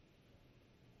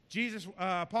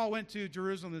 Paul went to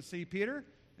Jerusalem to see Peter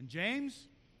and James,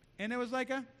 and it was like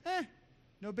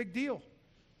no big deal.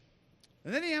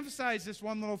 And then he emphasized this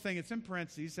one little thing. It's in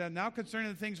parentheses. He said, now concerning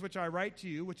the things which I write to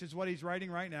you, which is what he's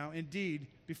writing right now, indeed,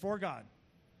 before God,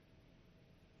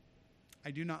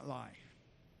 I do not lie.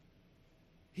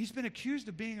 He's been accused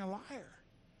of being a liar.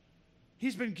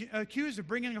 He's been accused of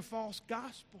bringing a false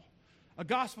gospel, a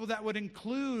gospel that would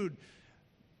include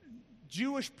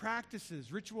Jewish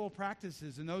practices, ritual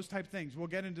practices, and those type of things. We'll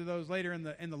get into those later in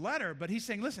the letter. But he's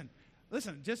saying, listen,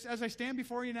 just as I stand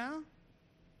before you now,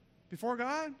 before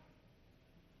God,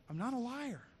 I'm not a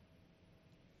liar.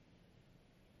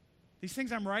 These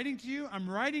things I'm writing to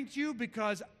you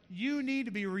because you need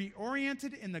to be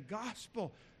reoriented in the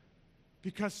gospel.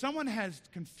 because someone has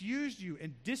confused you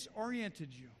and disoriented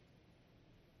you.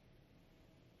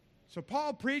 So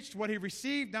Paul preached what he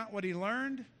received, not what he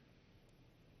learned.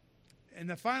 And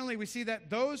then finally, we see that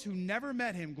those who never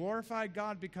met him glorified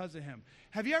God because of him.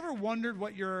 Have you ever wondered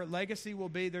what your legacy will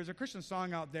be? There's a Christian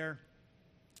song out there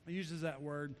that uses that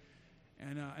word.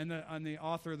 And the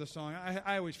author of the song,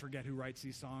 I always forget who writes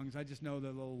these songs. I just know the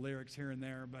little lyrics here and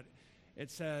there. But it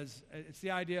says, it's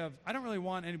the idea of, I don't really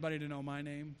want anybody to know my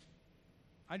name.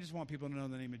 I just want people to know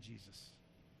the name of Jesus.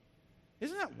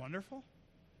 Isn't that wonderful?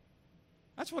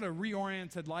 That's what a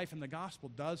reoriented life in the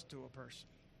gospel does to a person.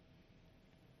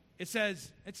 It says,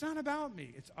 it's not about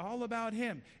me. It's all about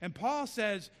him. And Paul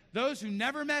says, those who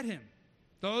never met him,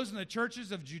 those in the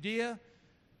churches of Judea,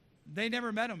 they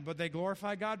never met him, but they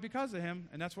glorify God because of him.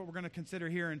 And that's what we're going to consider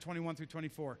here in 21 through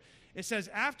 24. It says,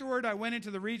 afterward I went into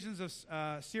the regions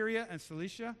of Syria and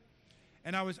Cilicia,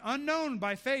 and I was unknown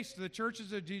by face to the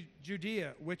churches of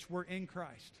Judea, which were in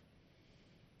Christ.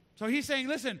 So he's saying,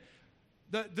 listen,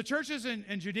 the churches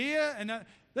in Judea, and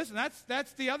listen,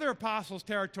 that's the other apostles'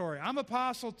 territory. I'm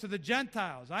apostle to the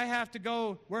Gentiles. I have to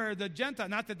go where the Gentiles,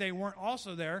 not that they weren't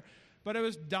also there, but it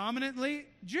was dominantly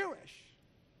Jewish.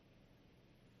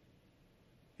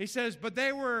 He says, but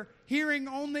they were hearing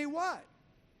only what?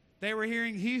 They were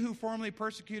hearing, he who formerly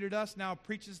persecuted us now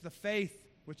preaches the faith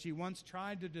which he once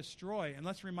tried to destroy. And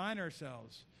let's remind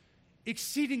ourselves,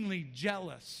 exceedingly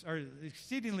zealous,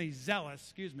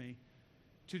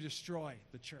 to destroy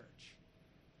the church.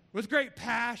 With great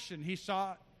passion, he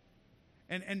sought.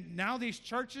 And now these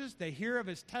churches, they hear of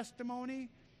his testimony.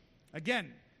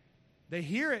 Again, they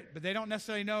hear it, but they don't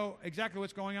necessarily know exactly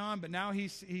what's going on. But now he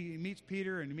meets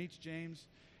Peter and he meets James.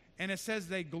 And it says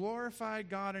they glorified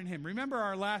God in him. Remember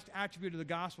our last attribute of the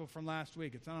gospel from last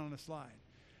week. It's not on the slide.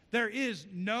 There is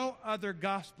no other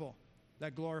gospel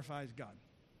that glorifies God.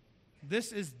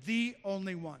 This is the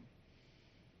only one.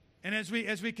 And as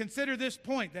we consider this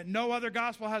point, that no other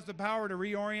gospel has the power to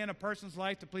reorient a person's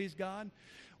life to please God,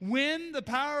 when the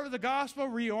power of the gospel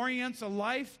reorients a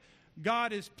life,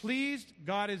 God is pleased,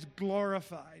 God is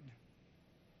glorified.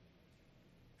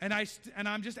 And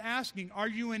I'm just asking, are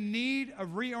you in need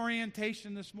of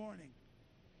reorientation this morning?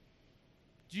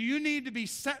 Do you need to be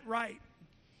set right?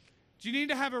 Do you need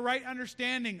to have a right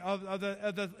understanding of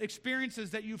the experiences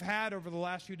that you've had over the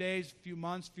last few days, few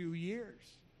months, few years?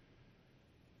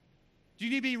 Do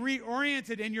you need to be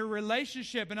reoriented in your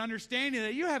relationship and understanding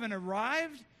that you haven't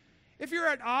arrived? If you're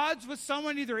at odds with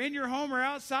someone either in your home or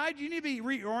outside, you need to be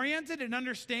reoriented and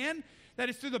understand that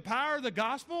it's through the power of the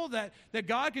gospel that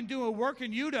God can do a work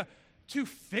in you to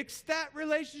fix that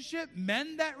relationship,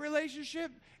 mend that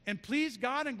relationship, and please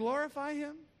God and glorify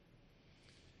him.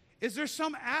 Is there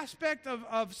some aspect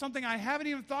of something I haven't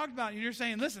even thought about? And you're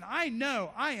saying, listen, I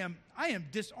know I am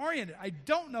disoriented. I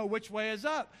don't know which way is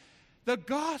up. The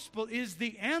gospel is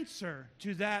the answer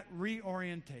to that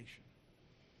reorientation.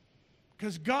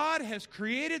 Because God has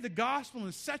created the gospel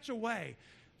in such a way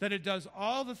that it does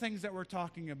all the things that we're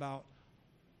talking about,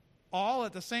 all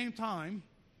at the same time,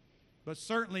 but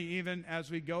certainly even as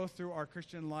we go through our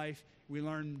Christian life, we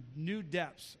learn new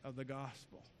depths of the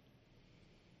gospel.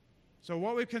 So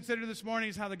what we've considered this morning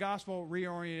is how the gospel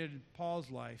reoriented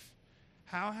Paul's life.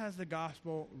 How has the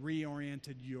gospel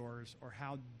reoriented yours, or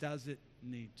how does it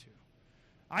need to?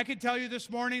 I can tell you this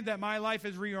morning that my life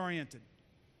is reoriented.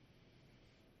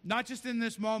 Not just in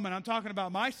this moment. I'm talking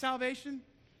about my salvation.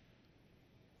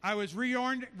 I was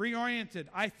reoriented.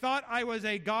 I thought I was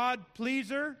a God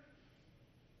pleaser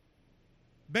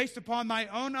based upon my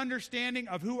own understanding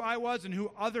of who I was and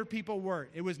who other people were.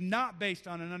 It was not based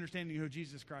on an understanding of who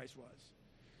Jesus Christ was.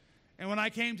 And when I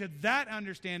came to that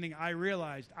understanding, I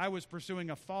realized I was pursuing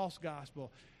a false gospel,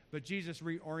 but Jesus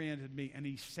reoriented me and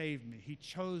he saved me. He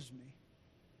chose me.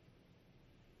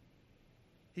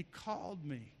 He called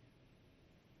me.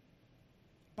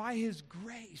 By his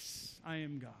grace, I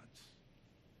am God's.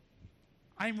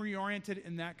 I'm reoriented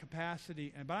in that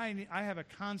capacity, but I have a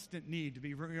constant need to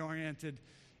be reoriented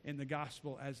in the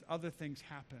gospel as other things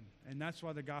happen. And that's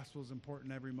why the gospel is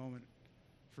important every moment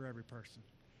for every person.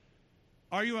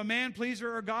 Are you a man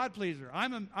pleaser or God pleaser?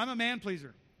 I'm a man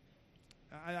pleaser.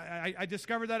 I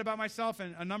discovered that about myself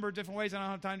in a number of different ways I don't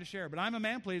have time to share. But I'm a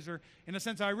man pleaser in the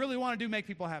sense that I really want to make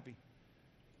people happy.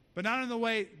 But not in the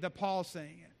way that Paul's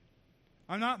saying it.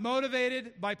 I'm not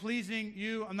motivated by pleasing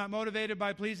you. I'm not motivated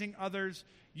by pleasing others.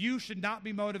 You should not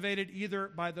be motivated either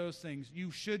by those things.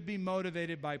 You should be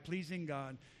motivated by pleasing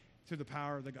God through the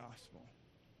power of the gospel.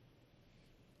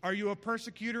 Are you a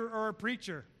persecutor or a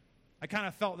preacher? I kind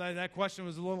of felt that question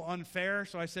was a little unfair,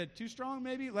 so I said, too strong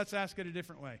maybe? Let's ask it a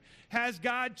different way. Has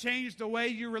God changed the way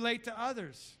you relate to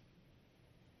others?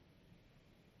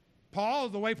 Paul,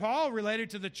 the way Paul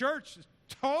related to the church, is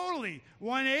totally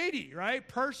 180, right?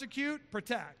 Persecute,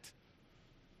 protect.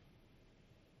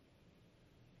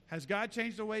 Has God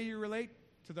changed the way you relate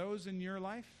to those in your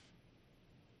life?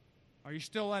 Are you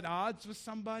still at odds with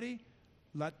somebody?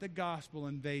 Let the gospel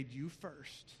invade you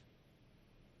first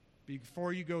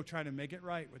before you go try to make it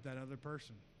right with that other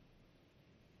person.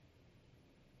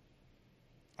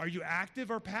 Are you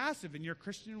active or passive in your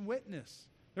Christian witness?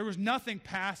 There was nothing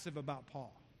passive about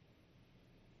Paul.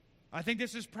 I think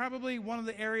this is probably one of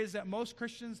the areas that most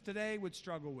Christians today would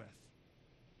struggle with.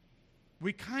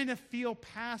 We kind of feel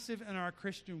passive in our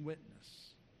Christian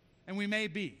witness, and we may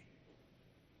be.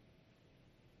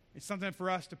 It's something for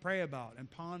us to pray about and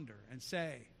ponder and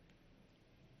say,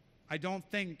 I don't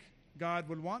think God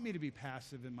would want me to be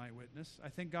passive in my witness. I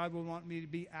think God would want me to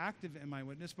be active in my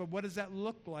witness, but what does that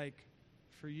look like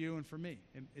for you and for me?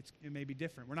 It may be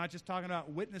different. We're not just talking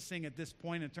about witnessing at this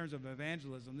point in terms of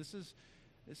evangelism. This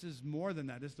is more than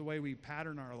that. This is the way we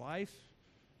pattern our life,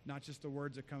 not just the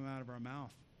words that come out of our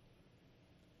mouth.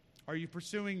 Are you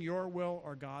pursuing your will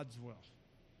or God's will?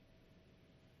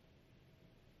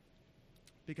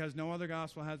 Because no other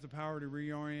gospel has the power to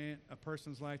reorient a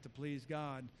person's life to please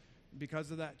God.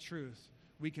 Because of that truth,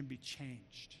 we can be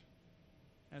changed.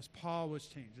 As Paul was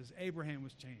changed, as Abraham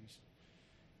was changed,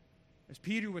 as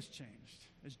Peter was changed,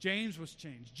 as James was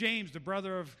changed. James, the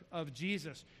brother of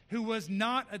Jesus, who was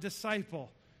not a disciple.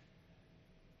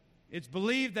 It's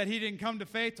believed that he didn't come to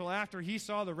faith till after he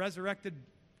saw the resurrected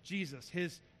Jesus,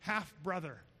 his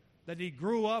half-brother that he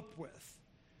grew up with,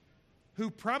 who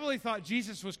probably thought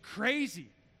Jesus was crazy.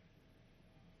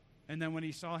 And then when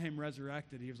he saw him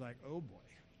resurrected, he was like, oh boy.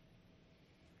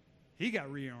 He got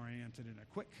reoriented in a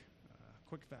quick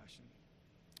fashion.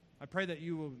 I pray that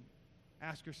you will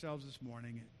ask yourselves this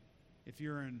morning if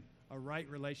you're in a right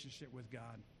relationship with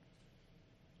God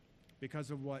because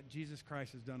of what Jesus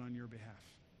Christ has done on your behalf.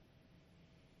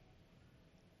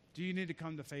 Do you need to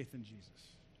come to faith in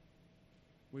Jesus?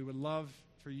 We would love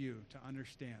for you to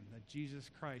understand that Jesus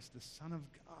Christ, the Son of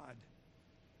God,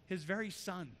 his very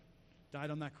Son, died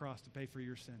on that cross to pay for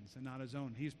your sins and not his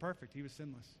own. He was perfect. He was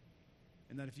sinless.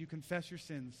 And that if you confess your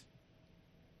sins,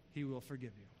 he will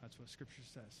forgive you. That's what Scripture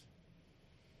says.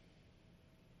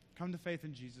 Come to faith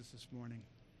in Jesus this morning.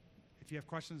 If you have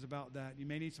questions about that, you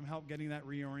may need some help getting that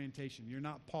reorientation. You're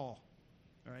not Paul,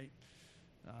 all right?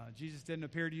 Jesus didn't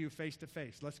appear to you face to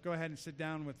face. Let's go ahead and sit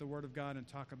down with the Word of God and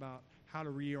talk about how to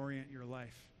reorient your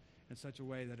life in such a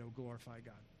way that it will glorify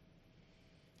God.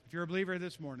 If you're a believer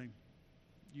this morning,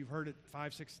 you've heard it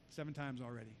 5, 6, 7 times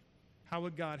already. How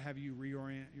would God have you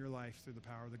reorient your life through the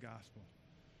power of the gospel?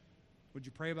 Would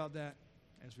you pray about that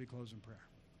as we close in prayer?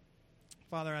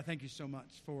 Father, I thank you so much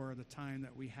for the time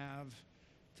that we have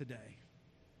today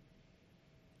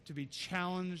to be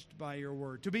challenged by your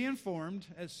word, to be informed,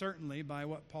 as certainly by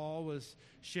what Paul was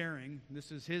sharing.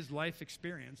 This is his life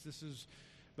experience.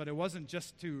 But it wasn't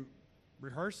just to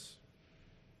rehearse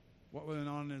what went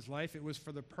on in his life. It was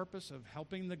for the purpose of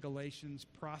helping the Galatians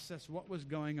process what was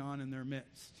going on in their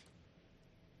midst.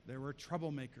 There were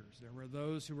troublemakers. There were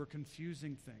those who were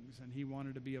confusing things, and he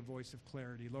wanted to be a voice of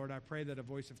clarity. Lord, I pray that a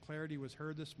voice of clarity was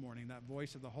heard this morning, that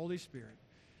voice of the Holy Spirit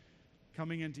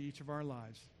coming into each of our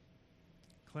lives,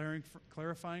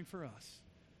 clarifying for us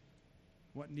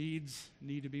what needs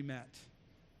need to be met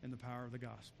in the power of the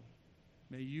gospel.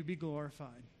 May you be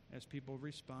glorified as people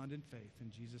respond in faith.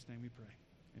 In Jesus' name we pray.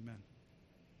 Amen.